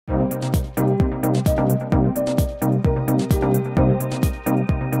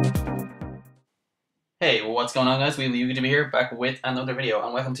Hey, what's going on guys? You to be here back with another video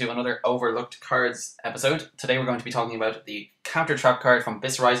and welcome to another Overlooked Cards episode. Today we're going to be talking about the Counter Trap card from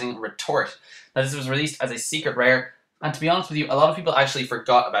This Rising Retort. Now this was released as a secret rare, and to be honest with you, a lot of people actually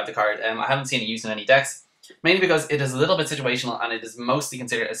forgot about the card. I haven't seen it used in any decks, mainly because it is a little bit situational and it is mostly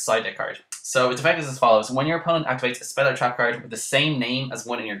considered a side deck card. So its effect is as follows: when your opponent activates a spell or trap card with the same name as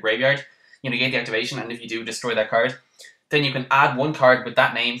one in your graveyard, you negate the activation, and if you do, destroy that card. Then you can add one card with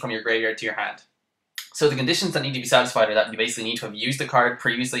that name from your graveyard to your hand. So the conditions that need to be satisfied are that you basically need to have used the card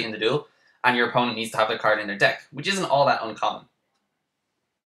previously in the duel, and your opponent needs to have the card in their deck, which isn't all that uncommon.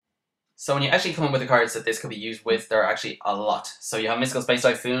 So when you actually come up with the cards that this could be used with, there are actually a lot. So you have Mystical Space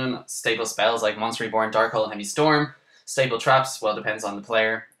Typhoon, staple spells like Monster Reborn, Dark Hole, and Heavy Storm, staple traps, well, depends on the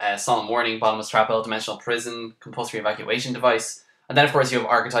player, Solemn Warning, Bottomless Trap Hole, Dimensional Prison, Compulsory Evacuation Device, and then of course you have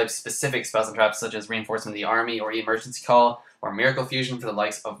archetype-specific spells and traps such as Reinforcement of the Army, or Emergency Call, or Miracle Fusion for the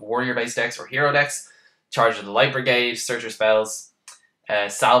likes of warrior-based decks or hero decks, Charge of the Light Brigade, Searcher spells,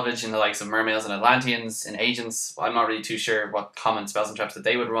 Salvage in the likes of Mermails and Atlanteans, and Agents. Well, I'm not really too sure what common spells and traps that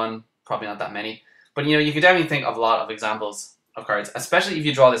they would run, probably not that many. But you know, you could definitely think of a lot of examples of cards, especially if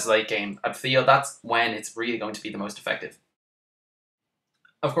you draw this late game. I feel that's when it's really going to be the most effective.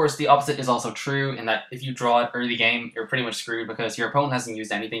 Of course, the opposite is also true in that if you draw it early game, you're pretty much screwed because your opponent hasn't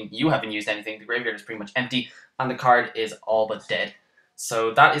used anything, you haven't used anything, the graveyard is pretty much empty, and the card is all but dead.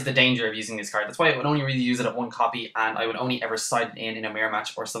 So that is the danger of using this card. That's why I would only really use it at one copy, and I would only ever side it in a mirror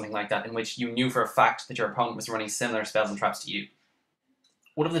match or something like that in which you knew for a fact that your opponent was running similar spells and traps to you.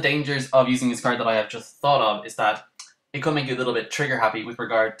 One of the dangers of using this card that I have just thought of is that it could make you a little bit trigger happy with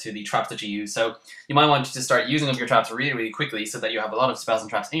regard to the traps that you use. So you might want to start using up your traps really quickly so that you have a lot of spells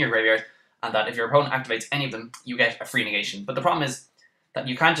and traps in your graveyard, and that if your opponent activates any of them, you get a free negation. But the problem is that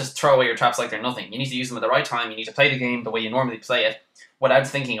you can't just throw away your traps like they're nothing. You need to use them at the right time, you need to play the game the way you normally play it, without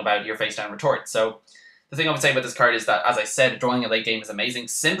thinking about your face down retort. So the thing I would say about this card is that, as I said, drawing a late game is amazing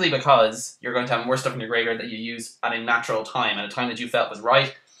simply because you're going to have more stuff in your graveyard that you use at a natural time, at a time that you felt was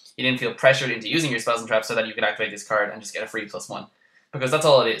right. You didn't feel pressured into using your spells and traps so that you could activate this card and just get a free +1. Because that's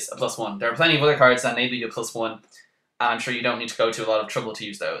all it is, a +1. There are plenty of other cards that enable you a +1, and I'm sure you don't need to go to a lot of trouble to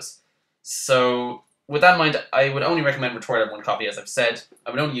use those. So with that in mind, I would only recommend Retort at one copy, as I've said.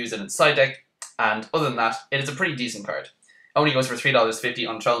 I would only use it in side deck, and other than that, it is a pretty decent card. Only goes for $3.50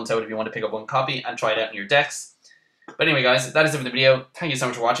 on Troll and Toad if you want to pick up one copy and try it out in your decks. But anyway guys, that is it for the video. Thank you so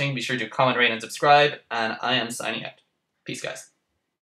much for watching. Be sure to comment, rate, and subscribe, and I am signing out. Peace guys.